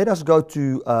 let us go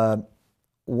to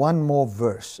one more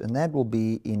verse, and that will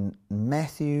be in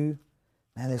Matthew.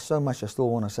 Man, there's so much I still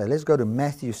want to say. Let's go to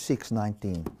Matthew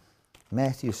 6:19.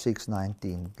 Matthew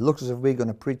 6:19. It looks as if we're going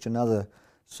to preach another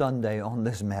Sunday on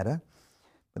this matter.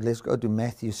 But let's go to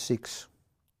Matthew 6,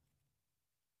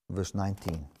 verse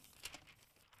 19.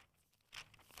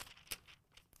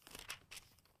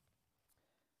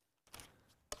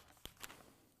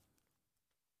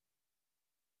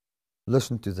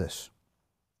 Listen to this.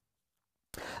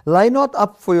 Lay not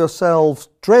up for yourselves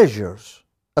treasures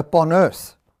upon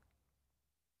earth,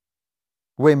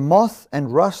 where moth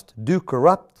and rust do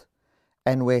corrupt,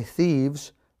 and where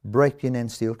thieves break in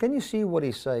and steal. Can you see what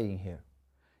he's saying here?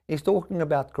 He's talking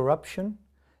about corruption.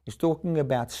 He's talking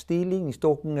about stealing. He's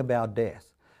talking about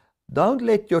death. Don't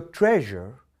let your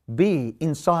treasure be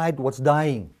inside what's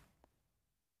dying.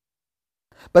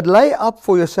 But lay up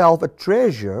for yourself a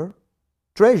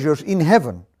treasures in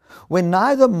heaven, where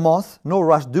neither moth nor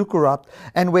rust do corrupt,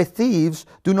 and where thieves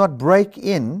do not break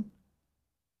in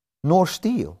nor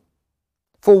steal.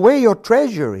 For where your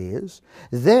treasure is,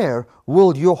 there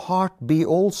will your heart be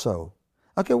also.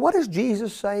 Okay, what is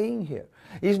Jesus saying here?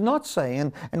 He's not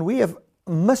saying, and we have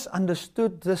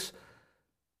misunderstood this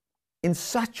in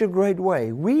such a great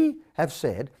way. We have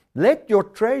said, let your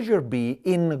treasure be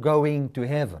in going to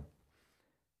heaven.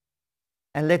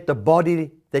 And let the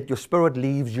body, that your spirit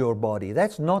leaves your body.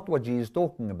 That's not what Jesus is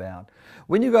talking about.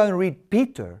 When you go and read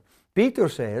Peter, Peter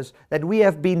says that we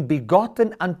have been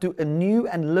begotten unto a new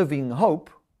and living hope,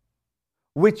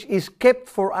 which is kept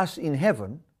for us in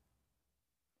heaven.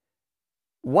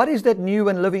 What is that new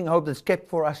and living hope that's kept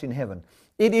for us in heaven?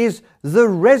 It is the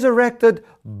resurrected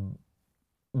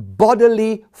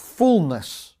bodily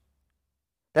fullness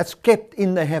that's kept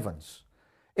in the heavens.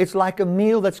 It's like a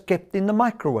meal that's kept in the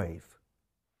microwave.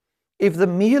 If the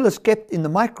meal is kept in the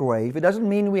microwave, it doesn't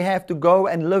mean we have to go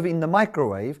and live in the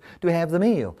microwave to have the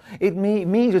meal. It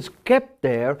means it's kept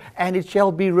there and it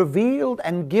shall be revealed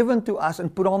and given to us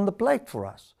and put on the plate for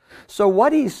us. So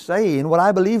what he's saying, what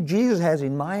I believe Jesus has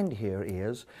in mind here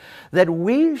is that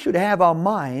we should have our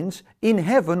minds in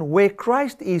heaven where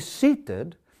Christ is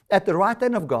seated at the right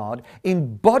hand of God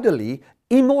in bodily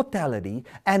immortality,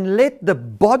 and let the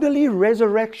bodily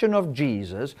resurrection of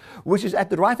Jesus, which is at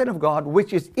the right hand of God,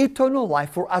 which is eternal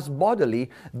life for us bodily,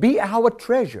 be our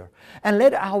treasure. And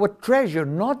let our treasure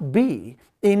not be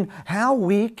in how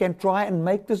we can try and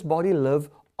make this body live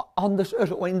on this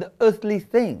earth or in the earthly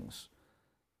things.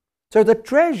 So the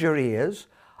treasure is,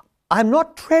 I'm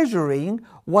not treasuring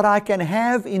what I can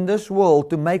have in this world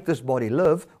to make this body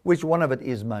live, which one of it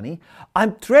is money.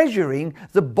 I'm treasuring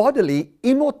the bodily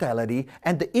immortality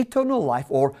and the eternal life,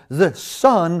 or the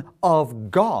Son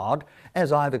of God,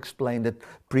 as I've explained it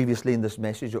previously in this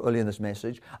message or earlier in this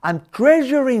message. I'm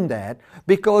treasuring that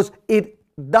because it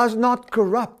does not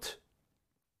corrupt.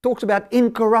 It talks about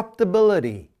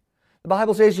incorruptibility. The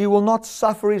Bible says you will not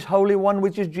suffer His Holy One,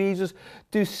 which is Jesus,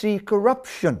 to see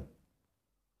corruption.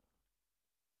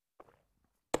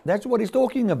 That's what he's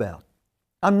talking about.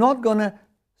 I'm not going to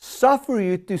suffer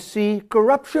you to see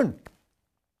corruption.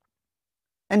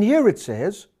 And here it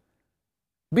says,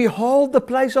 behold the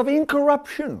place of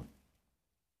incorruption.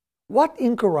 What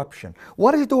incorruption?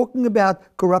 What is he talking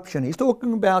about corruption? He's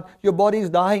talking about your body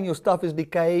is dying, your stuff is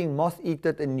decaying, moth eat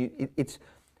it, and it's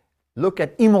look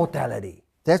at immortality.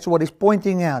 That's what he's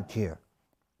pointing out here.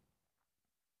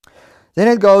 Then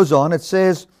it goes on, it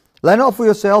says, lay not for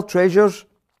yourself treasures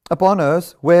upon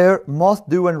earth, where moth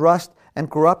do and rust and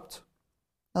corrupt.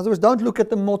 In other words, don't look at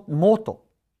the mortal.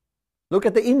 Look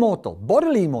at the immortal,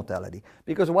 bodily immortality.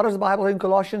 Because what does the Bible say in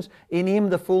Colossians? In Him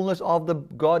the fullness of the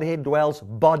Godhead dwells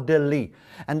bodily.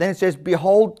 And then it says,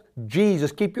 behold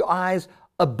Jesus, keep your eyes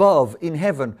above in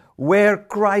heaven, where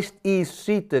Christ is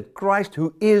seated, Christ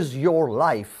who is your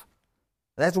life.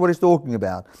 That's what it's talking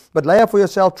about. But lay up for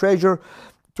yourself treasures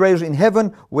in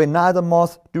heaven, where neither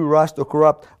moth do rust or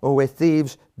corrupt, or where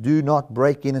thieves do not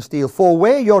break in and steal. For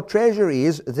where your treasure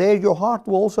is, there your heart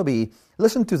will also be.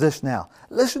 Listen to this now.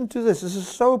 Listen to this. This is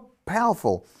so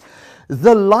powerful.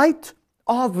 The light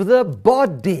of the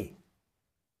body.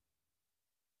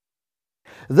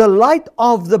 The light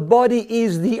of the body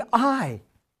is the eye.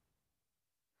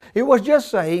 He was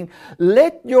just saying,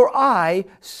 let your eye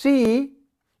see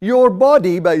your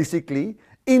body, basically,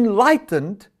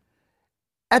 enlightened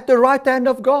at the right hand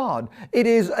of God. It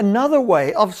is another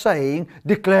way of saying,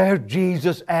 declare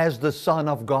Jesus as the Son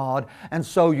of God, and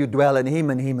so you dwell in Him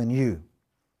and Him in you.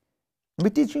 We're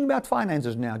teaching about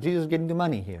finances now. Jesus is getting the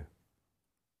money here.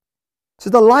 So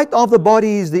the light of the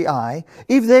body is the eye.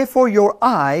 If therefore your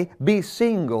eye be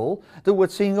single, the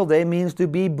word single there means to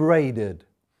be braided.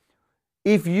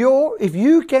 If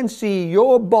you can see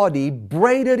your body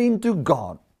braided into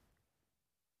God,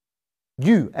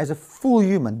 you as a full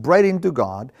human braided into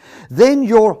God, then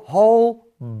your whole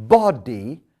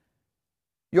body,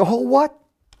 your whole what?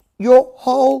 Your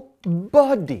whole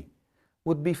body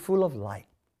would be full of light.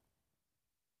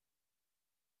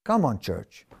 Come on,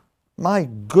 church. My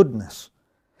goodness.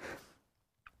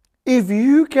 If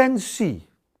you can see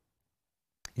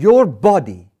your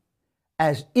body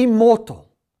as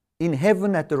immortal in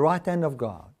heaven at the right hand of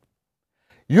God,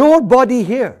 your body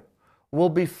here will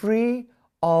be free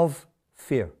of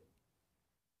fear.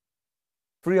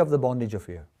 Free of the bondage of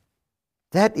fear.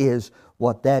 That is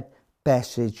what that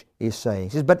passage is saying.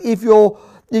 It says, but if your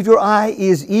eye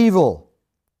is evil,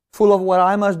 full of what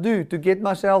I must do to get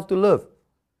myself to live,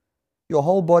 your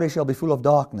whole body shall be full of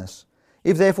darkness.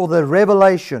 If therefore the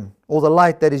revelation or the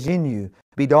light that is in you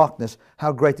be darkness,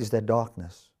 how great is that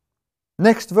darkness?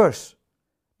 Next verse.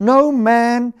 No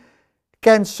man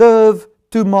can serve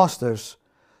two masters,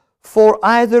 for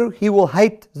either he will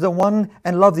hate the one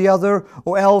and love the other,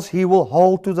 or else he will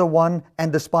hold to the one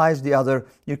and despise the other.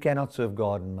 You cannot serve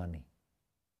God and money.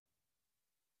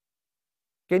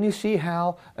 Can you see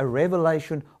how a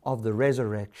revelation of the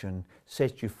resurrection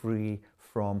sets you free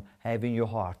from having your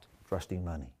heart trusting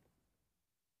money?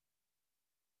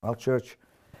 Well, church,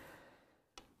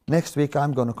 next week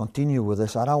I'm going to continue with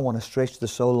this. I don't want to stretch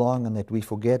this so long and that we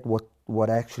forget what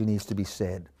actually needs to be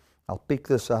said. I'll pick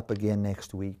this up again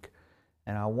next week.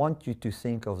 And I want you to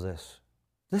think of this.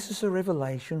 This is a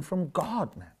revelation from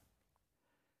God, man.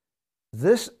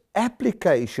 This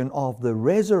application of the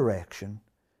resurrection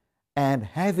and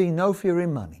having no fear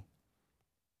in money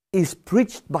is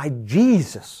preached by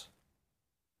Jesus.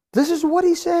 This is what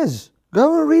He says.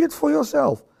 Go and read it for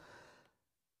yourself.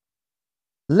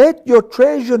 Let your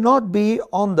treasure not be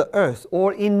on the earth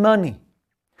or in money,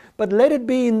 but let it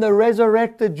be in the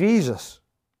resurrected Jesus.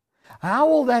 How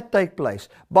will that take place?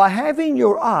 By having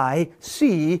your eye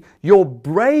see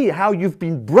how you've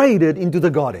been braided into the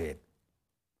Godhead.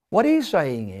 What he's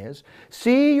saying is,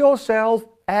 see yourself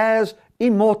as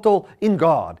immortal in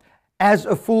God, as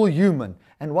a full human.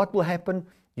 And what will happen?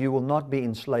 You will not be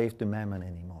enslaved to mammon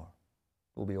anymore.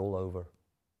 It will be all over.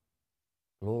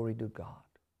 Glory to God.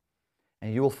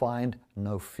 And you will find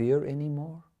no fear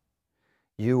anymore.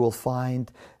 You will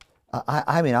find,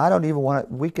 I don't even want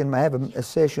to, we can have a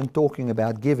session talking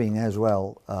about giving as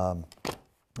well.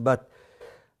 But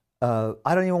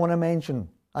I don't even want to mention,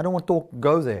 I don't want to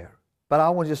go there. But I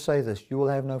want to just say this, you will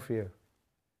have no fear.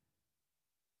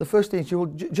 The first thing is you will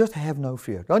just have no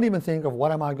fear. Don't even think of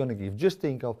what am I going to give. Just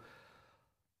think of,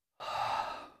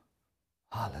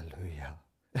 hallelujah.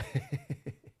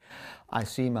 I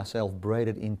see myself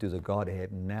braided into the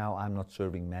Godhead, and now I'm not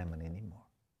serving mammon anymore.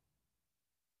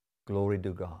 Glory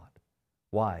to God.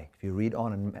 Why? If you read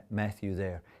on in Matthew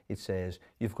there, it says,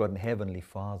 you've got a heavenly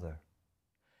Father.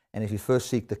 And if you first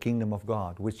seek the kingdom of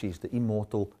God, which is the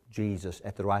immortal Jesus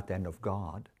at the right hand of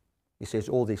God, he says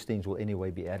all these things will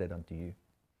anyway be added unto you.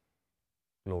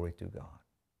 Glory to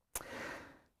God.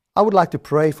 I would like to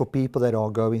pray for people that are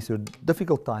going through a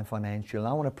difficult time financially.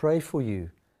 I want to pray for you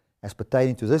as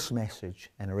pertaining to this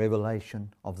message and a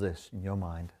revelation of this in your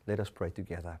mind. Let us pray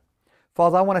together.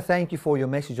 Father, I want to thank you for your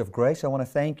message of grace. I want to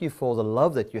thank you for the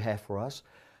love that you have for us.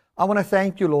 I want to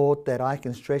thank you, Lord, that I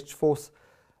can stretch forth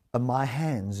my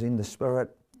hands in the Spirit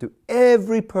to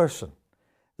every person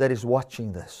that is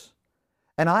watching this.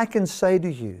 And I can say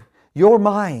to you, your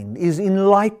mind is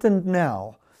enlightened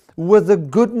now with the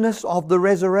goodness of the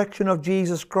resurrection of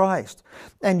Jesus Christ.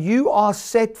 And you are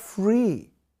set free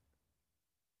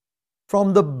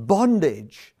from the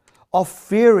bondage of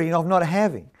fearing, of not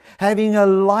having a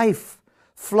life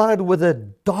flooded with a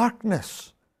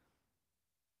darkness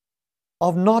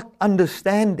of not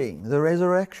understanding the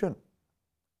resurrection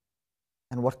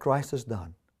and what Christ has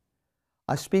done.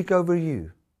 I speak over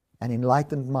you an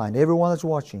enlightened mind. Everyone that's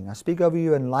watching, I speak over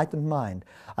you an enlightened mind.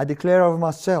 I declare over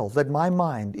myself that my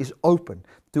mind is open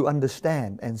to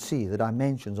understand and see the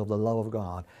dimensions of the love of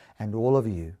God and all of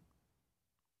you.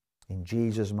 In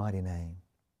Jesus' mighty name.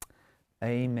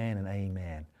 Amen and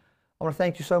amen. I want to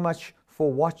thank you so much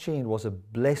for watching. It was a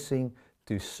blessing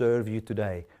to serve you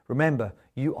today. Remember,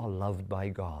 you are loved by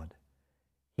God.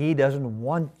 He doesn't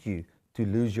want you to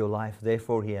lose your life.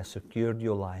 Therefore, He has secured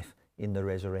your life in the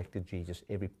resurrected Jesus,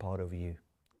 every part of you.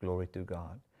 Glory to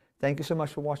God. Thank you so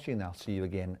much for watching. I'll see you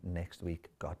again next week.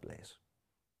 God bless.